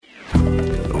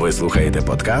Ви слухаєте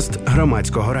подкаст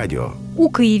Громадського радіо. У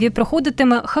Києві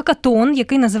проходитиме хакатон,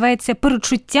 який називається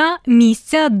 «Передчуття,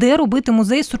 місця, де робити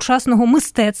музей сучасного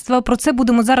мистецтва». Про це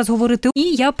будемо зараз говорити. І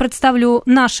я представлю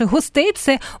наших гостей.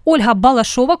 Це Ольга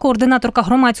Балашова, координаторка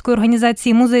громадської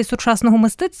організації «Музей сучасного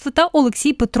мистецтва» та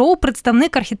Олексій Петров,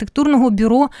 представник архітектурного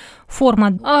бюро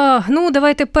 «Форма».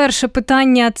 Давайте перше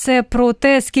питання. Це про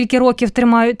те, скільки років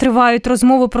тривають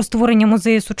розмови про створення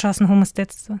музею сучасного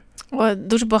мистецтва.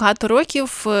 Дуже багато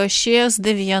років, ще з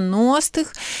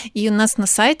 90-х, і у нас на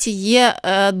сайті є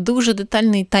дуже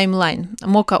детальний таймлайн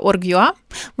moka.org.ua,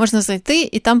 можна зайти,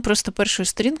 і там просто першою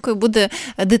сторінкою буде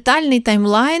детальний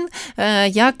таймлайн,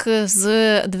 як з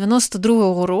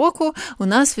 92-го року у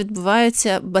нас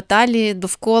відбуваються баталії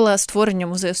довкола створення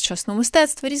музею сучасного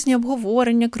мистецтва, різні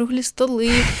обговорення, круглі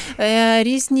столи,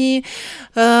 різні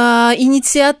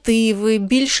ініціативи,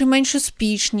 більш і менш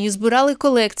успішні, збирали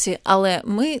колекції, але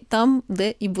ми там,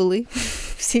 де і були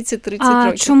всі ці 30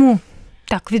 років. Чому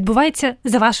так відбувається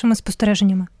за вашими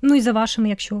спостереженнями? І за вашими,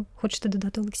 якщо хочете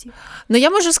додати, Олексій. Я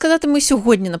можу сказати, ми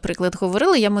сьогодні, наприклад,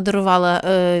 говорили, я модерувала,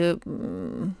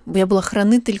 бо я була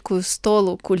хранителькою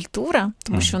столу «Культура»,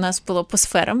 тому що у нас було по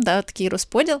сферам, такий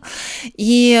розподіл.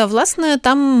 І, власне,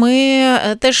 там ми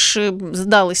теж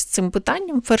задались цим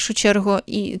питанням, в першу чергу,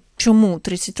 і чому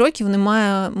 30 років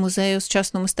немає музею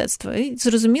сучасного мистецтва. І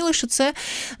зрозуміли, що це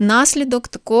наслідок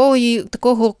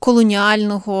такого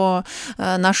колоніального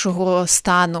нашого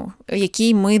стану,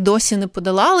 який ми досі не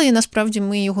подолали, і насправді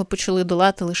ми його почали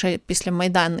долати лише після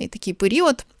Майданний такий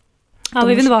період.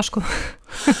 Але він важко.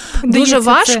 Дуже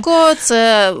важко,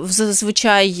 це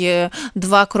зазвичай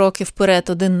 2 кроки вперед,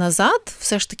 1 назад.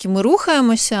 Все ж таки ми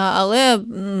рухаємося, але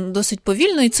досить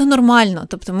повільно, і це нормально.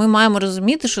 Тобто ми маємо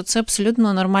розуміти, що це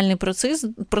абсолютно нормальний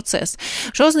процес.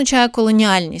 Що означає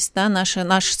колоніальність,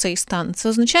 наш цей стан? Це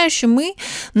означає, що ми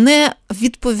не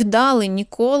відповідали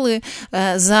ніколи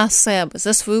за себе,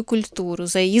 за свою культуру,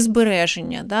 за її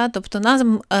збереження. Тобто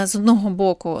нам з одного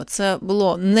боку це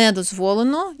було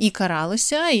недозволено і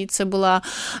каралося, і це була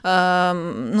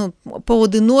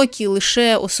поодинокі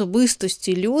лише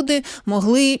особистості люди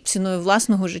могли ціною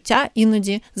власного життя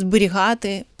іноді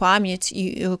зберігати пам'ять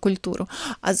і культуру.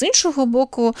 А з іншого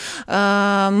боку,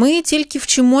 ми тільки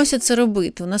вчимося це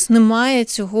робити. У нас немає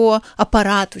цього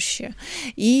апарату ще.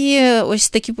 І ось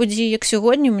такі події, як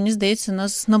сьогодні, мені здається,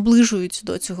 нас наближують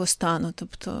до цього стану.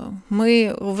 Тобто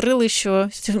ми говорили, що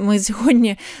ми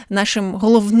сьогодні нашим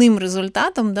головним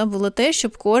результатом було те,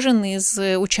 щоб кожен із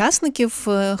учасників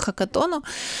хакатону,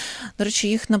 до речі,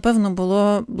 їх, напевно,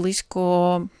 було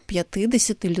близько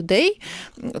 50 людей.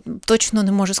 Точно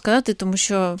не можу сказати, тому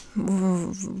що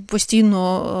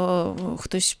постійно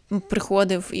хтось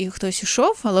приходив і хтось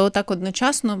йшов, але отак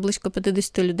одночасно близько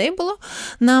 50 людей було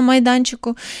на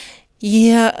майданчику.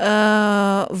 І,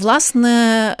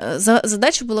 власне,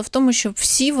 задача була в тому, щоб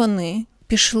всі вони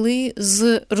пішли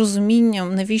з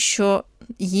розумінням, навіщо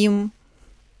їм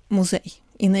музей.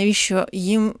 І навіщо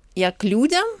їм як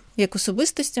людям, як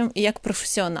особистостям і як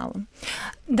професіоналам.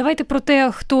 Давайте про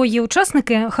те, хто є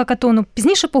учасники хакатону,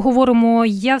 пізніше поговоримо.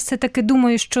 Я все-таки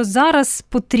думаю, що зараз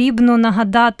потрібно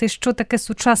нагадати, що таке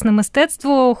сучасне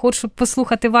мистецтво. Хочу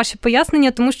послухати ваші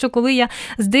пояснення, тому що коли я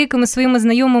з деякими своїми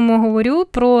знайомими говорю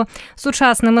про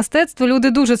сучасне мистецтво,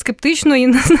 люди дуже скептично і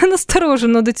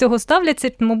насторожено до цього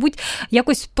ставляться, мабуть,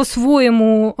 якось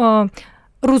по-своєму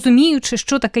розуміючи,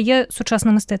 що таке є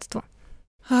сучасне мистецтво.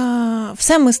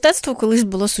 Все мистецтво колись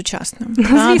було сучасним.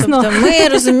 Звісно. Тобто ми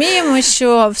розуміємо,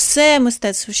 що все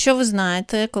мистецтво, що ви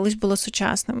знаєте, колись було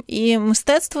сучасним. І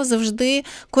мистецтво завжди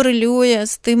корелює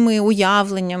з тими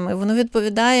уявленнями. Воно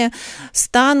відповідає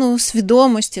стану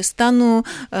свідомості, стану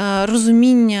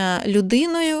розуміння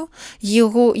людиною,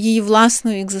 її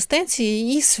власної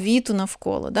екзистенції і світу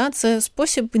навколо. Це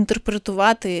спосіб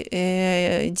інтерпретувати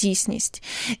дійсність.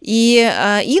 І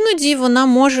іноді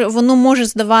воно може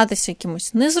здаватися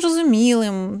якимось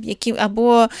незрозумілим,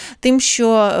 або тим,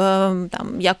 що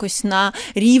якось на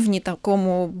рівні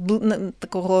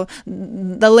такого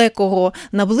далекого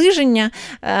наближення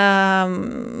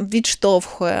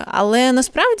відштовхує. Але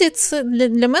насправді це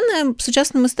для мене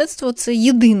сучасне мистецтво – це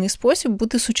єдиний спосіб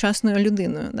бути сучасною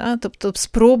людиною. Тобто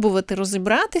спробувати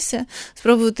розібратися,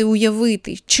 спробувати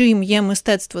уявити, чим є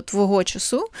мистецтво твого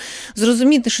часу,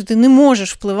 зрозуміти, що ти не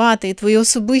можеш впливати, і твої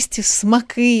особисті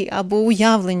смаки або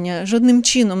уявлення жодним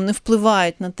чином не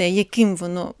впливають на те, яким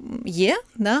воно є.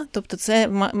 Тобто це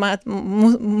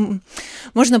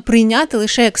можна прийняти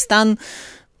лише як стан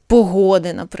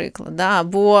погоди, наприклад,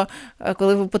 або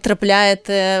коли ви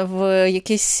потрапляєте в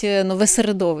якесь нове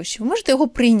середовище, ви можете його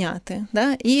прийняти,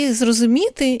 і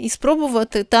зрозуміти, і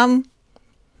спробувати там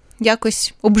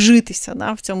якось обжитися,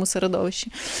 да, в цьому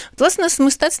середовищі. От, власне, з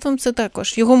мистецтвом це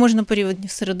також. Його можна порівнювати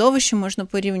з середовищем, можна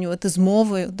порівнювати з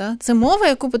мовою. Да? Це мова,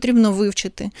 яку потрібно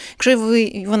вивчити. Якщо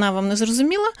вона вам не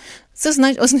зрозуміла, це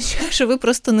означає, що ви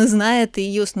просто не знаєте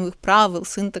її основних правил,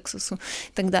 синтаксису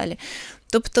і так далі.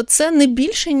 Тобто це не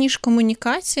більше, ніж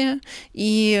комунікація,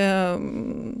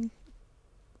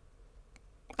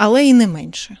 але і не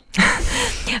менше.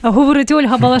 Говорить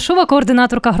Ольга Балашова,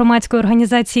 координаторка громадської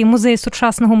організації «Музей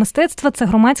сучасного мистецтва». Це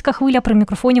 «Громадська хвиля», при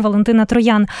мікрофоні Валентина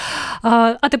Троян.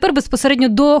 А тепер безпосередньо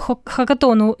до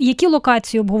хакатону. Які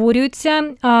локації обговорюються,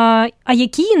 а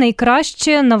які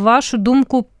найкраще, на вашу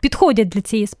думку, підходять для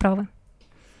цієї справи?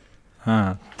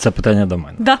 Це питання до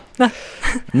мене. Да.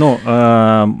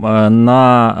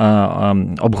 На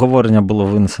обговорення було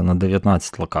винесено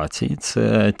 19 локацій.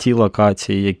 Це ті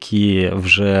локації, які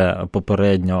вже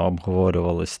попередньо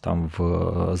обговорювались там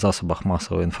в засобах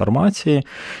масової інформації,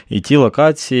 і ті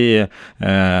локації,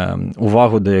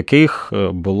 увагу до яких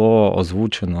було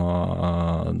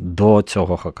озвучено до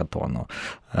цього хакатону.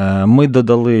 Ми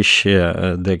додали ще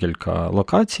декілька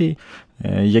локацій,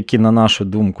 які, на нашу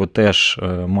думку, теж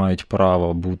мають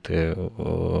право бути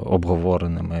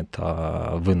обговореними та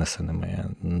винесеними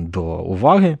до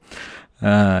уваги.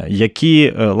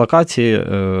 Які локації,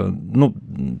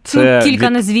 це кілька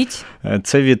назвіть.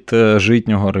 Це від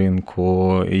житнього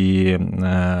ринку і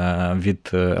від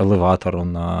елеватору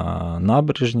на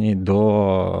набережній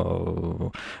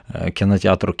до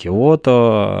кінотеатру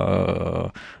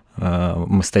Кіото,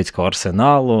 мистецького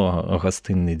арсеналу,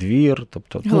 гостинний двір,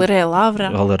 тобто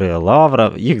Галерея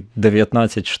Лавра. Їх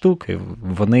 19 штук, і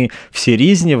вони всі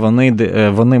різні,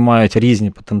 вони мають різні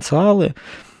потенціали,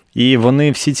 і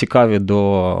вони всі цікаві до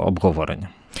обговорення.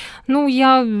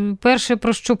 Я перше,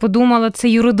 про що подумала, це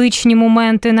юридичні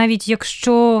моменти. Навіть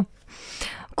якщо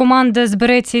команда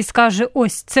збереться і скаже,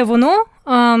 ось це воно,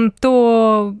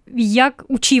 то як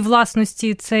у чиїй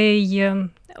власності цей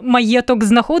маєток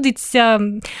знаходиться,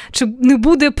 чи не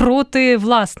буде проти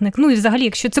власник. І взагалі,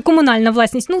 якщо це комунальна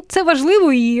власність, це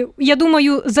важливо, і я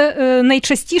думаю,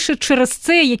 найчастіше через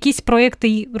це якісь проекти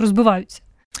і розбиваються.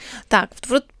 Так,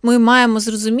 от ми маємо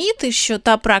зрозуміти, що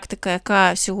та практика,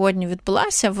 яка сьогодні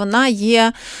відбулася, вона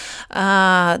є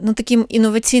таким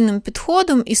інноваційним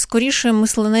підходом і скоріше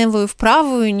мисленневою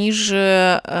вправою, ніж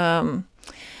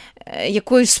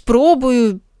якоюсь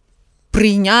спробою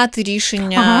прийняти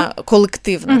рішення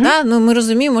колективно. Да? Ми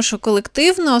розуміємо, що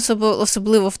колективно,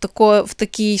 особливо в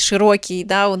такій широкій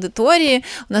аудиторії,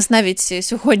 у нас навіть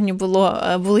сьогодні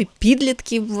були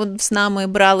підлітки, з нами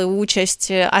брали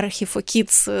участь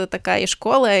Архіфокіц, така і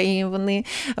школа, і вони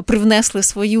привнесли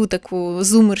свою таку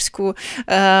зумерську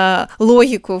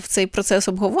логіку в цей процес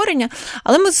обговорення,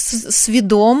 але ми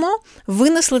свідомо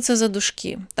винесли це за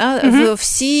дужки. Да?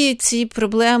 Всі ці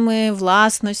проблеми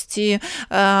власності,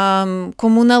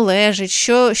 кому належить,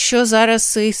 що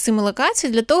зараз із цими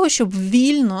локаціями, для того, щоб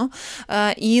вільно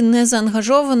і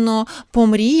незаангажовано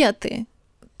помріяти.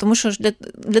 Тому що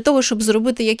для того, щоб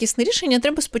зробити якісне рішення,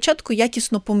 треба спочатку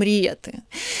якісно помріяти.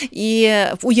 І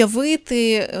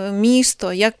уявити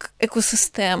місто як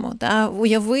екосистему,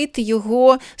 уявити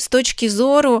його з точки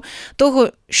зору того,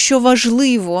 що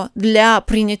важливо для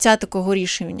прийняття такого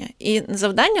рішення. І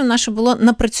завданням наше було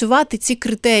напрацювати ці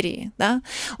критерії.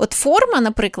 От форма,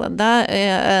 наприклад,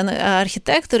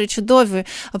 архітектори чудові,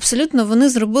 абсолютно вони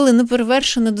зробили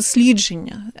неперевершене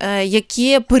дослідження,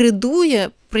 яке передує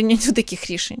прийняттю таких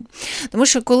рішень. Тому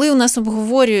що коли у нас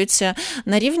обговорюється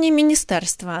на рівні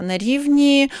міністерства, на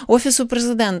рівні Офісу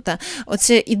президента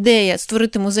оця ідея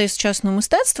створити музей сучасного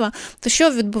мистецтва, то що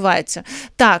відбувається?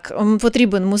 Так,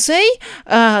 потрібен музей,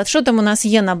 що там у нас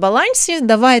є на балансі,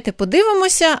 давайте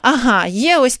подивимося,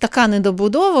 є ось така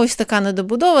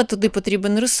недобудова, туди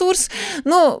потрібен ресурс,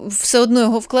 все одно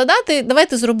його вкладати,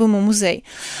 давайте зробимо музей.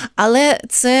 Але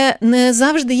це не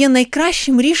завжди є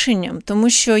найкращим рішенням, тому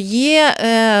що є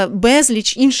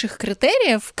безліч інших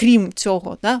критеріїв, крім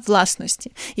цього,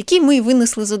 власності, які ми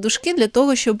винесли за дужки для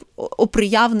того, щоб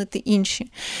оприявнити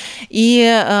інші.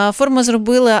 І форма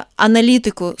зробила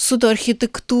аналітику суто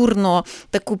архітектурно,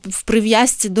 таку в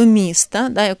прив'язці до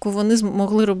міста, яку вони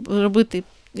змогли робити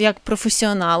як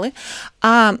професіонали,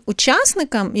 а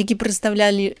учасникам, які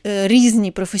представляли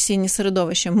різні професійні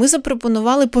середовища, ми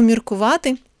запропонували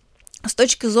поміркувати з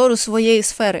точки зору своєї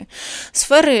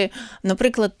сфери,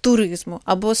 наприклад, туризму,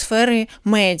 або сфери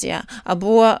медіа,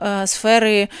 або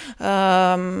сфери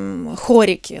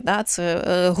хоріки, це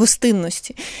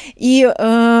гостинності. І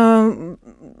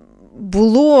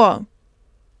було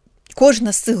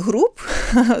кожна з цих груп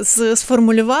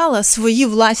сформулювала свої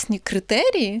власні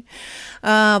критерії,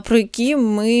 про які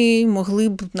ми могли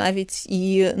б навіть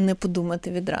і не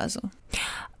подумати відразу.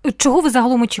 Чого ви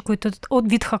загалом очікуєте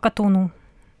від хакатону?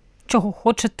 Чого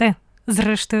хочете,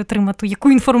 зрештою, отримати?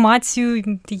 Яку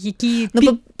інформацію?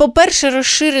 По-перше,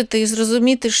 розширити і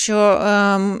зрозуміти, що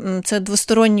це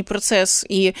двосторонній процес,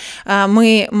 і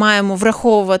ми маємо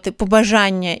враховувати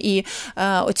побажання і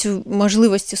оцю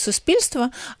можливості суспільства,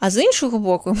 а з іншого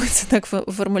боку, ми це так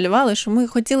формулювали, що ми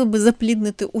хотіли би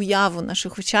запліднити уяву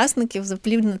наших учасників,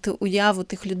 запліднити уяву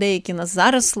тих людей, які нас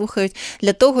зараз слухають,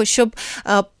 для того, щоб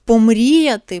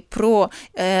помріяти про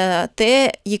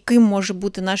те, яким може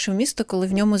бути наше місто, коли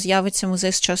в ньому з'явиться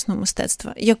музей сучасного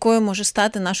мистецтва, якою може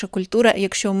стати наша культура,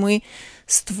 якщо ми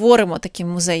створимо такий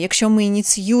музей, якщо ми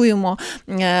ініціюємо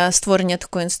створення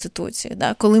такої інституції,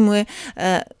 да? Коли ми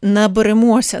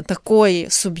наберемося такої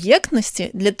суб'єктності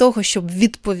для того, щоб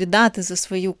відповідати за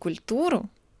свою культуру,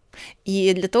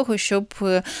 і для того, щоб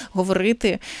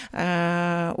говорити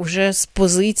уже з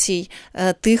позицій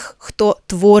тих, хто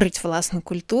творить власну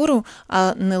культуру,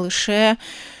 а не лише,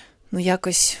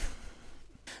 якось,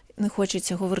 не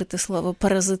хочеться говорити слово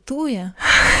 «паразитує»,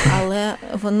 але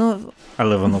воно...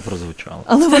 Але воно прозвучало.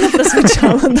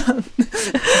 Да.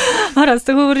 Гаразд,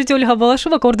 це говорить Ольга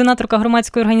Балашова, координаторка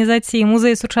громадської організації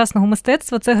 «Музей сучасного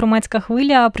мистецтва». Це «Громадська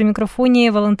хвиля», при мікрофоні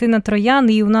Валентина Троян.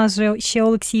 І у нас же ще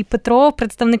Олексій Петров,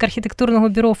 представник архітектурного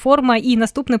бюро «Форма». І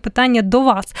наступне питання до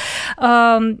вас.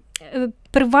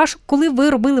 Коли ви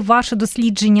робили ваше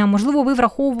дослідження, можливо, ви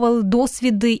враховували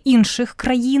досвіди інших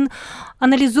країн,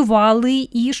 аналізували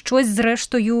і щось,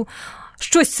 зрештою,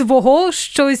 щось свого,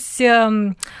 щось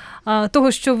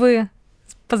того, що ви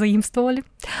позаїмствували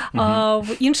в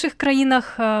інших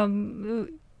країнах.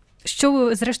 Що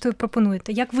ви, зрештою,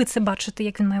 пропонуєте? Як ви це бачите,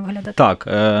 як він має виглядати? Так,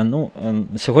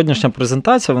 сьогоднішня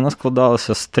презентація, вона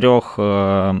складалася з 3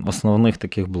 основних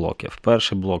таких блоків.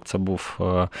 Перший блок – це був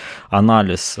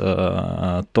аналіз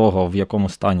того, в якому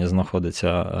стані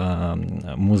знаходиться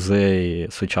музей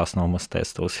сучасного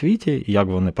мистецтва у світі, як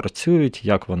вони працюють,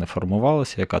 як вони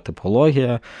формувалися, яка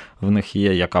типологія в них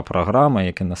є, яка програма,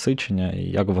 яке насичення і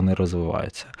як вони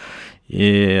розвиваються.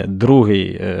 І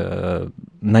другий,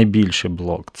 найбільший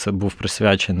блок, це був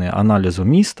присвячений аналізу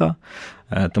міста,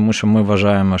 тому що ми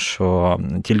вважаємо, що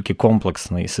тільки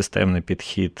комплексний системний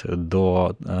підхід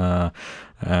до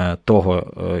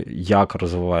того, як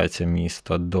розвивається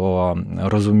місто, до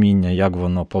розуміння,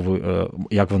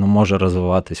 як воно може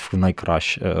розвиватись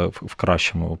в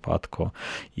кращому випадку,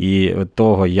 і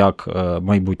того, як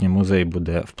майбутній музей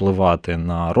буде впливати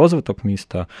на розвиток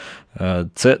міста,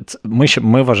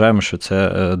 ми вважаємо, що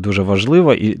це дуже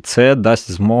важливо, і це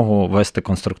дасть змогу вести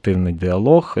конструктивний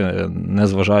діалог,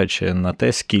 незважаючи на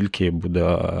те, скільки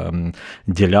буде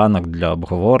ділянок для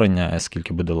обговорення,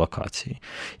 скільки буде локацій.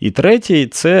 І третій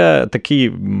 – це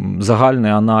такий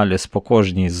загальний аналіз по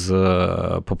кожній з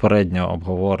попередньо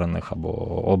обговорених або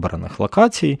обраних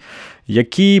локацій,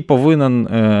 який повинен,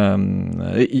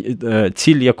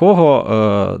 ціль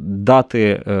якого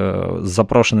дати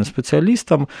запрошеним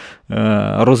спеціалістам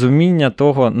розуміння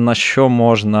того, на що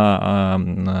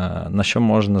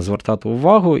можна звертати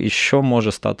увагу і що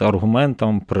може стати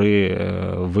аргументом при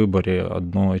виборі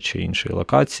одної чи іншої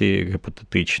локації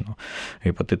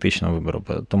гіпотетичного вибору.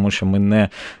 Тому що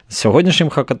сьогоднішнім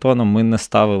хакатоном ми не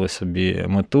ставили собі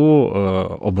мету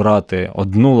обрати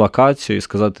одну локацію і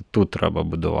сказати, тут треба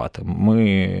будувати.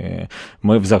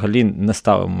 Ми взагалі не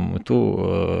ставимо мету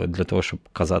для того, щоб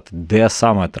казати, де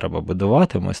саме треба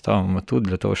будувати. Ми ставимо мету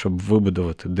для того, щоб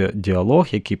вибудувати діалог,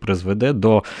 який призведе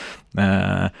до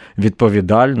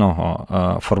відповідального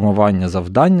формування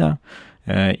завдання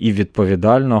і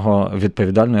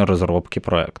відповідальної розробки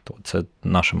проєкту. Це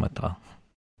наша мета.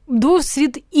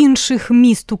 Досвід інших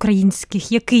міст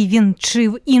українських, який він, чи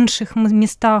в інших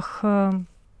містах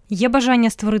є бажання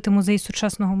створити музей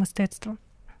сучасного мистецтва?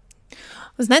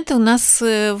 Знаєте, у нас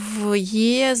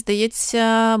є,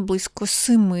 здається, близько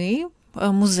 7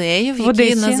 музеїв,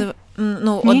 які називають...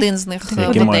 один з них в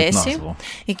Одесі,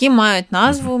 які мають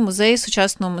назву Музей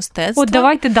сучасного мистецтва. От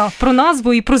давайте, про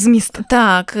назву і про зміст.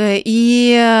 Так,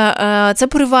 і це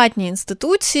приватні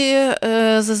інституції.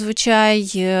 Зазвичай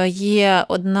є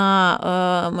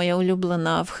одна моя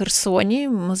улюблена в Херсоні,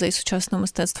 Музей сучасного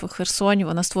мистецтва в Херсоні.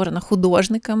 Вона створена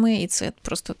художниками, і це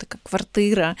просто така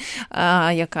квартира,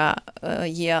 яка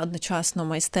є одночасно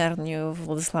майстернею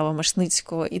Владислава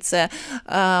Машницького, і це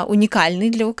унікальний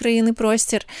для України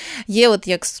простір. Є от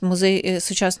як музей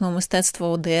сучасного мистецтва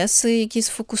Одеси, який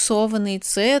сфокусований.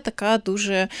 Це така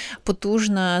дуже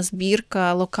потужна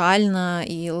збірка, локальна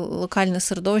і локальне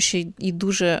середовище, і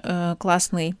дуже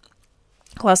класний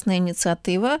класна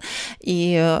ініціатива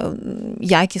і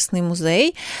якісний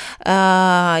музей.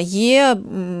 Є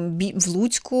в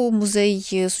Луцьку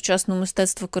музей сучасного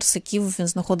мистецтва Корсаків, він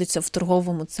знаходиться в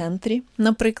торговому центрі,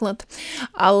 наприклад.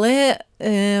 Але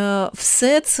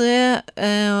все це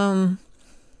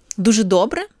дуже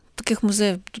добре. Таких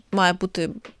музеїв тут має бути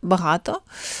багато.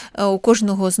 У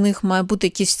кожного з них має бути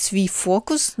якийсь свій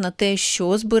фокус на те,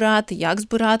 що збирати,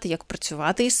 як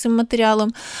працювати із цим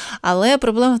матеріалом. Але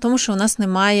проблема в тому, що у нас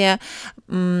немає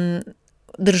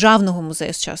державного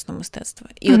музею сучасного мистецтва.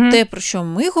 І от те, про що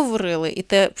ми говорили, і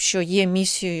те, що є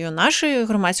місією нашої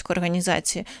громадської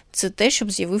організації, це те,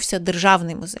 щоб з'явився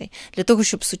державний музей. Для того,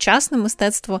 щоб сучасне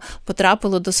мистецтво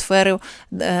потрапило до сфери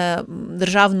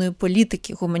державної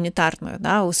політики гуманітарної,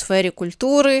 да, у сфері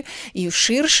культури і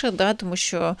ширше, да, тому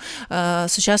що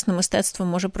сучасне мистецтво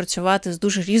може працювати з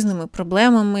дуже різними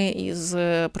проблемами, і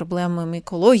з проблемами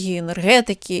екології,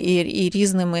 енергетики, і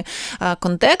різними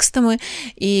контекстами.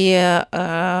 І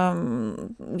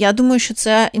я думаю, що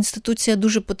ця інституція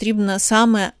дуже потрібна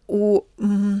саме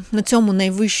на цьому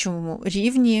найвищому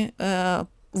рівні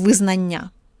визнання.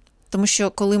 Тому що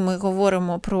коли ми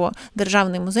говоримо про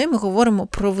державний музей, ми говоримо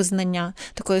про визнання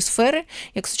такої сфери,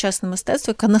 як сучасне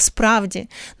мистецтво, яка насправді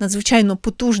надзвичайно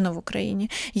потужна в Україні.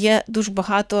 Є дуже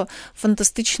багато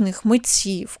фантастичних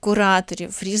митців,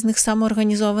 кураторів, різних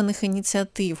самоорганізованих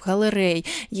ініціатив, галерей.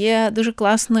 Є дуже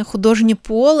класне художнє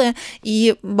поле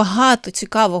і багато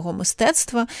цікавого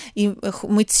мистецтва, і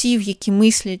митців, які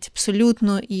мислять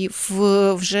абсолютно і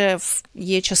вже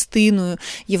є частиною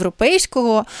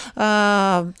європейського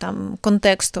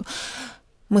контексту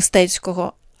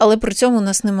мистецького, але при цьому у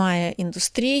нас немає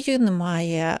індустрії,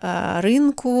 немає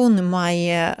ринку,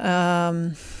 немає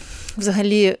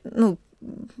взагалі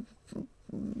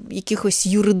якихось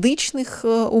юридичних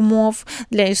умов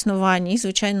для існування, і,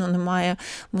 звичайно, немає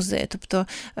музею. Тобто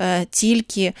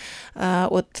тільки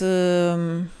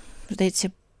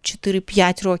здається,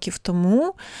 4-5 років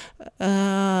тому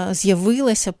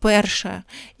з'явилася перша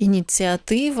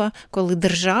ініціатива, коли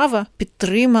держава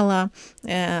підтримала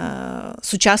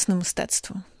сучасне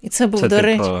мистецтво. І це був, до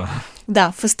речі,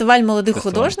 фестиваль молодих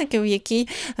художників, який,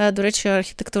 до речі,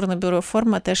 архітектурне бюро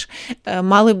 «Форма» теж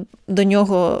мали до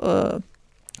нього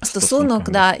стосунок,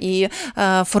 і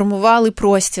формували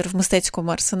простір в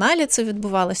мистецькому арсеналі, це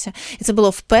відбувалося. І це було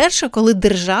вперше, коли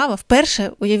держава,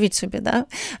 уявіть собі,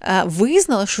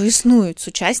 визнала, що існують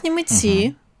сучасні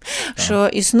митці, що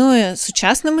існує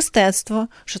сучасне мистецтво,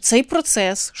 що цей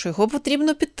процес, що його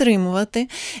потрібно підтримувати.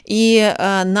 І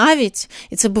навіть,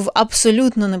 і це був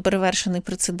абсолютно неперевершений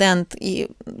прецедент і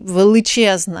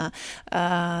величезне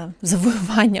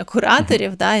завоювання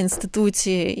кураторів,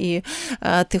 інституції і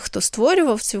тих, хто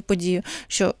створював цю подію,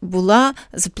 що була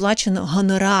заплачена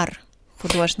гонорар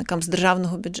художникам з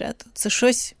державного бюджету. Це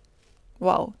щось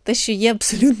вау, те, що є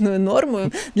абсолютною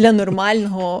нормою для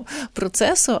нормального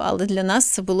процесу, але для нас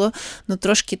це було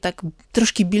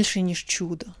трошки більше, ніж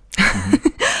чудо.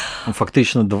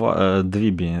 Фактично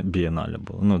дві бієнале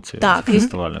були, ці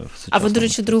фестивалі. А ви, до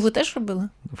речі, другу теж робили?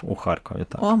 У Харкові,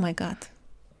 так. О май гад.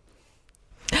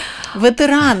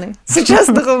 Ветерани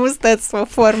сучасного мистецтва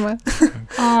 «Форми».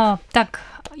 Так,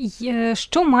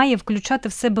 що має включати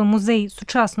в себе музей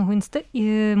сучасного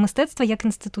мистецтва як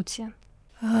інституція?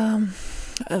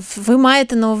 Ви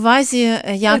маєте на увазі,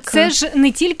 як... Це ж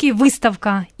не тільки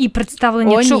виставка і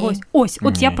представлення чогось.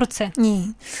 От я про це. Ні.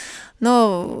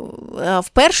 В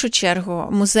першу чергу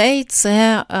музей –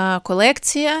 це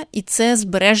колекція і це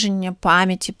збереження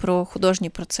пам'яті про художній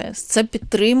процес. Це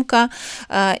підтримка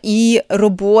і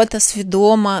робота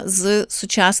свідома з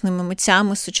сучасними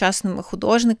митцями, з сучасними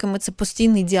художниками. Це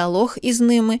постійний діалог із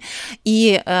ними.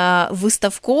 І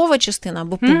виставкова частина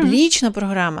або публічна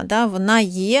програма, вона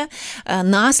є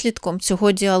наслідком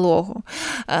цього діалогу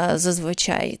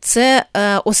зазвичай. Це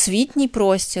освітній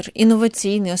простір,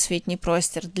 інноваційний освітній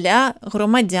простір для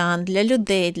громадян, для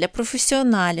людей, для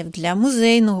професіоналів, для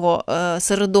музейного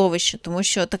середовища, тому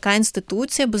що така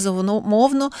інституція,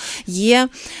 безумовно, є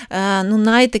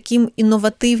найтаким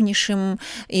інновативним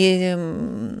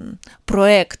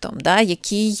проєктом,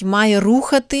 який має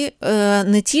рухати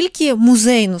не тільки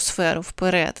музейну сферу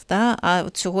вперед, а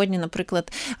от сьогодні,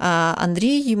 наприклад,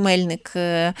 Андрій Мельник,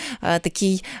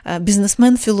 такий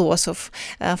бізнесмен-філософ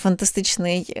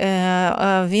фантастичний,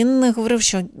 він говорив,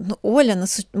 що Оля,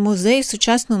 музей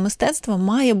сучасного мистецтва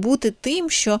має бути тим,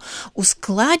 що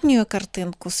ускладнює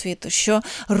картинку світу, що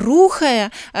рухає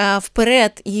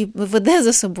вперед і веде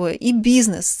за собою і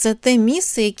бізнес. Це те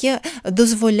місце, яке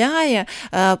дозволяє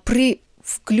при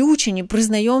включенні, при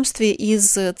знайомстві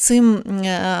із цим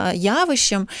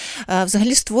явищем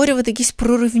взагалі створювати якісь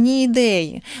проривні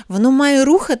ідеї. Воно має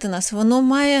рухати нас, воно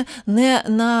має не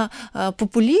на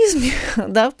популізмі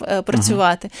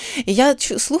працювати. І я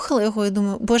слухала його і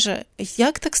думаю, Боже,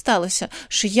 як так сталося,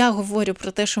 що я говорю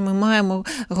про те, що ми маємо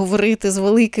говорити з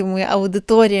великими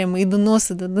аудиторіями і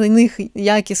доносити до них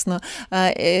якісно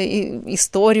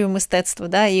історію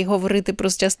мистецтва, і говорити про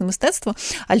сучасне мистецтво,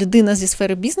 а людина зі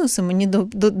сфери бізнесу мені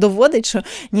доводить, що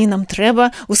ні, нам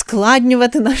треба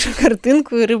ускладнювати нашу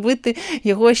картинку і робити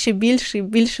його ще більш і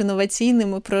більш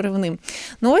інноваційним і проривним.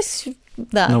 Ось,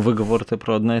 да. Ну, ви говорите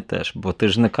про одне і те ж, бо ти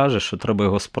ж не кажеш, що треба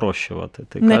його спрощувати.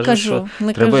 Ти не кажеш, кажу,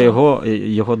 що треба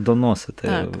його доносити.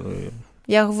 Так.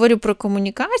 Я говорю про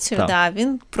комунікацію,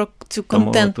 він про цю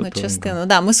контентну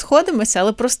частину. Ми сходимося,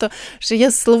 але просто, що я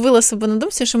зловила себе на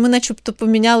думці, що ми начебто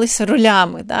помінялися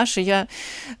ролями, що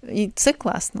і це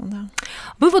класно. Да.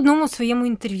 Ви в одному своєму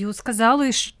інтерв'ю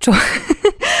сказали,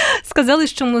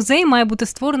 що музей має бути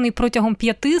створений протягом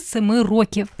 5-7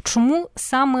 років. Чому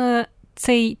саме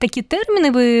такі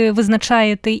терміни ви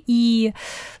визначаєте і,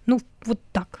 от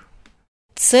так?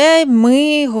 Це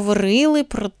ми говорили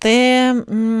про те,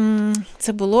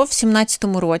 це було в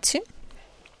 17-му році,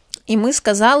 і ми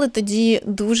сказали тоді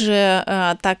дуже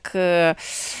так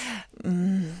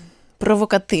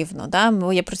провокативно.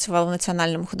 Бо я працювала в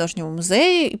Національному художньому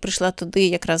музеї і прийшла туди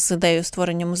якраз з ідеєю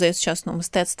створення музею сучасного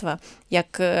мистецтва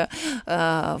як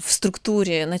в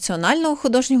структурі Національного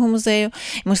художнього музею.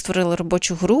 Ми створили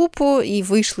робочу групу і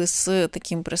вийшли з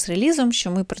таким прес-релізом,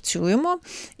 що ми працюємо,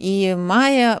 і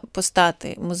має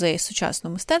постати музей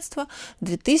сучасного мистецтва в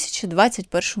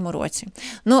 2021 році.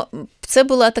 Це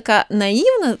була така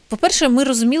наївна. По-перше, ми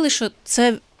розуміли, що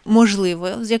це можливо,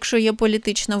 якщо є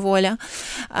політична воля.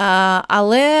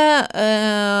 Але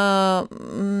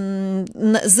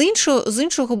з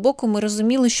іншого боку ми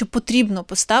розуміли, що потрібно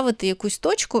поставити якусь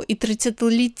точку, і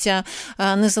 30-ліття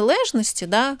незалежності,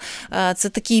 це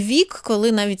такий вік,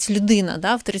 коли навіть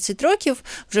людина в 30 років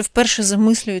вже вперше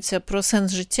замислюється про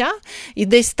сенс життя і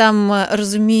десь там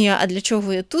розуміє, а для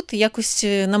чого я тут, і якось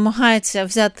намагається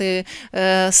взяти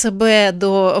себе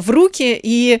в руки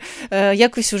і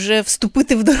якось вже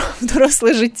вступити в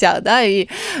доросле життя, і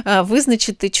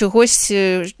визначити чогось,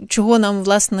 чого нам,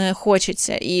 власне,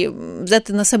 хочеться, і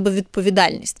взяти на себе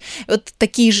відповідальність. От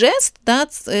такий жест,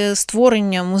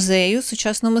 створення музею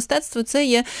сучасного мистецтва, це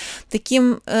є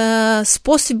таким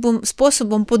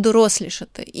способом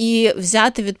подорослішати і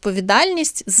взяти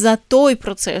відповідальність за той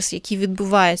процес, який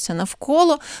відбувається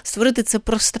навколо, створити це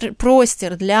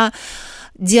простір для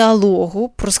діалогу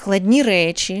про складні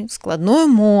речі, складною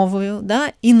мовою,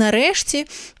 і нарешті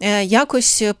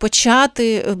якось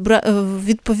почати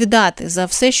відповідати за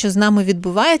все, що з нами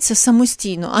відбувається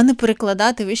самостійно, а не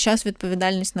перекладати весь час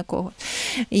відповідальність на когось.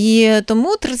 І тому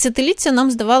 30-ліття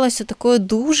нам здавалося такою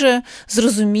дуже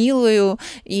зрозумілою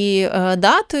і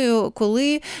датою,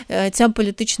 коли ця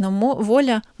політична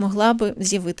воля могла би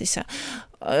з'явитися.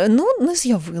 Не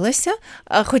з'явилася,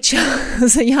 хоча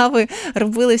заяви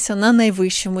робилися на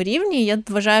найвищому рівні. Я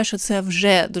вважаю, що це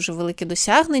вже дуже велике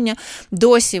досягнення.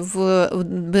 Досі в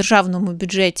державному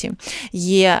бюджеті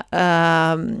є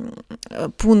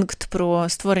пункт про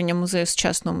створення музею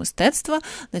сучасного мистецтва.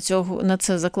 На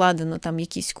це закладено там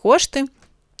якісь кошти.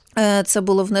 Це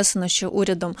було внесено ще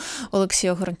урядом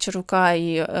Олексія Гончарука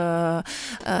і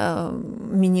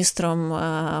міністром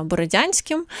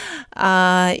Бородянським.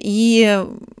 І,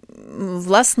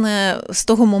 власне, з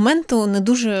того моменту не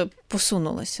дуже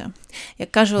посунулося.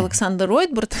 Як каже Олександр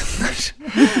Ройтбурд,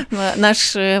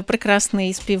 наш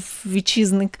прекрасний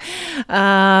співвітчизник,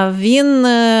 він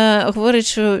говорить,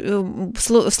 що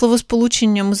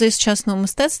словосполучення музей сучасного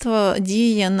мистецтва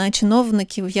діє на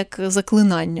чиновників як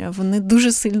заклинання. Вони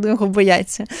дуже сильно його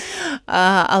бояться.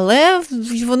 Але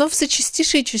воно все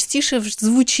частіше і частіше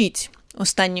звучить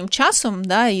останнім часом,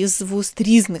 із вуст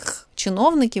різних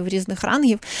чиновників, різних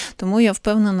рангів, тому я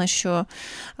впевнена, що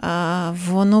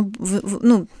воно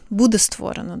буде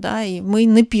створено, і ми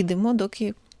не підемо,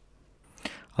 доки...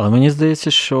 Але мені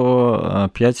здається, що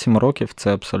 5-7 років –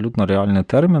 це абсолютно реальні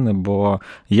терміни, бо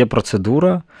є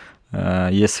процедура,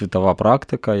 є світова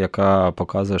практика, яка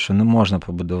показує, що не можна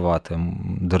побудувати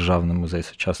державний музей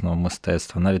сучасного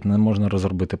мистецтва, навіть не можна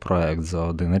розробити проект за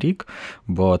 1 рік,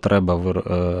 бо треба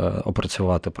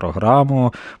опрацювати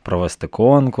програму, провести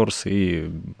конкурс і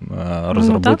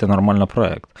розробити нормальний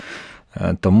проект.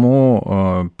 Тому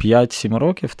 5-7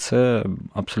 років – це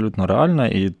абсолютно реально,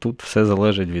 і тут все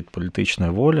залежить від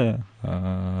політичної волі,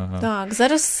 Так,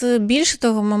 зараз більше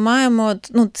того, ми маємо,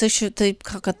 це що той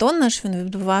хакатон наш, він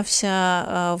відбувався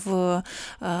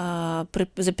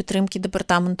за підтримки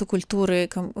Департаменту культури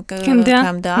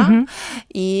КМДА. Угу.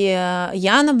 І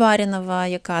Яна Барінова,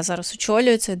 яка зараз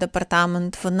очолює цей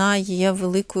департамент, вона є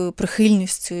великою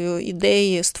прихильністю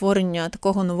ідеї створення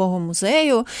такого нового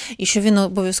музею, і що він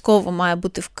обов'язково має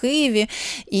бути в Києві,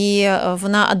 і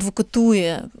вона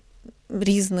адвокатує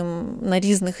на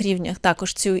різних рівнях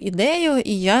також цю ідею,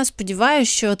 і я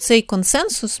сподіваюся, що цей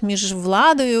консенсус між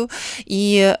владою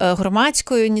і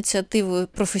громадською ініціативою,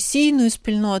 професійною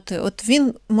спільнотою, от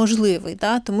він можливий,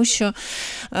 да? Тому що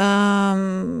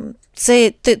це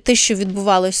те, що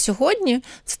відбувалося сьогодні,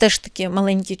 це теж таке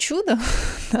маленьке чудо,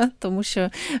 да? Тому що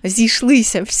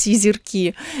зійшлися всі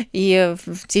зірки, і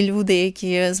ті люди,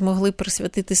 які змогли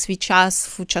присвятити свій час,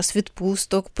 в час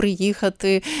відпусток,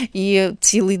 приїхати і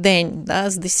цілий день, да,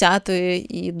 з 10-ї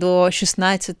і до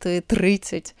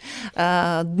 16:30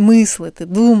 мислити,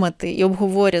 думати і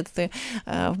обговорювати,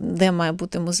 де має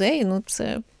бути музей,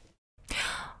 це...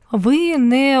 Ви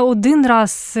не один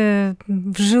раз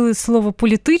вжили слово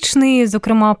 «політичний»,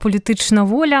 зокрема «політична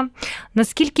воля».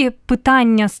 Наскільки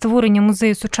питання створення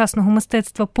музею сучасного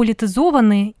мистецтва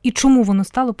політизоване і чому воно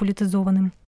стало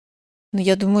політизованим?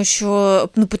 Я думаю, що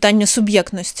питання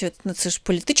суб'єктності, це ж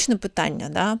політичне питання,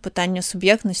 да? Питання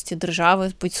суб'єктності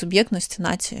держави, суб'єктності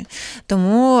нації.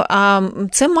 Тому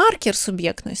це маркер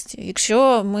суб'єктності.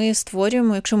 Якщо ми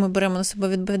створюємо, якщо ми беремо на себе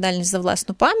відповідальність за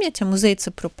власну пам'ять, а музей –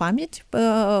 це про пам'ять,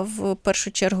 в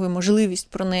першу чергу, і можливість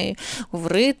про неї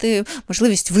говорити,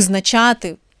 можливість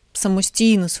визначати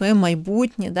самостійно своє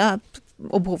майбутнє, да?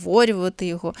 Обговорювати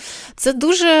його. Це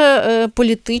дуже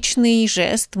політичний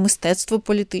жест, мистецтво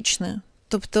політичне.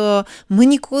 Тобто ми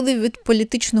нікуди від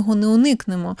політичного не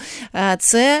уникнемо.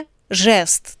 Це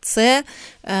жест, це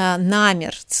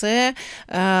намір, це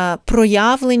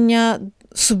проявлення,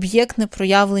 суб'єктне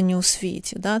проявлення у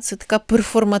світі. Да? Це така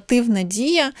перформативна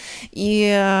дія,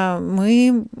 і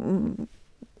ми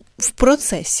в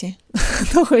процесі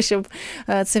того, щоб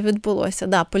це відбулося.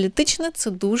 Да, політичне –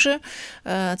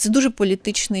 це дуже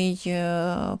політичний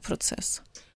процес.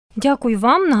 Дякую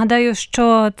вам. Нагадаю,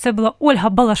 що це була Ольга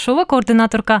Балашова,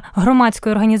 координаторка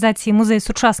громадської організації «Музей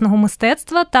сучасного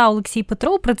мистецтва», та Олексій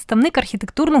Петров, представник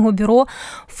архітектурного бюро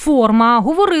 «Форма».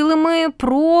 Говорили ми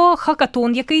про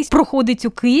хакатон, який проходить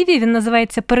у Києві. Він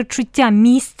називається «Передчуття,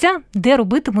 місця, де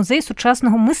робити музей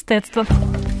сучасного мистецтва».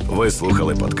 Ви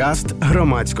слухали подкаст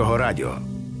Громадського радіо.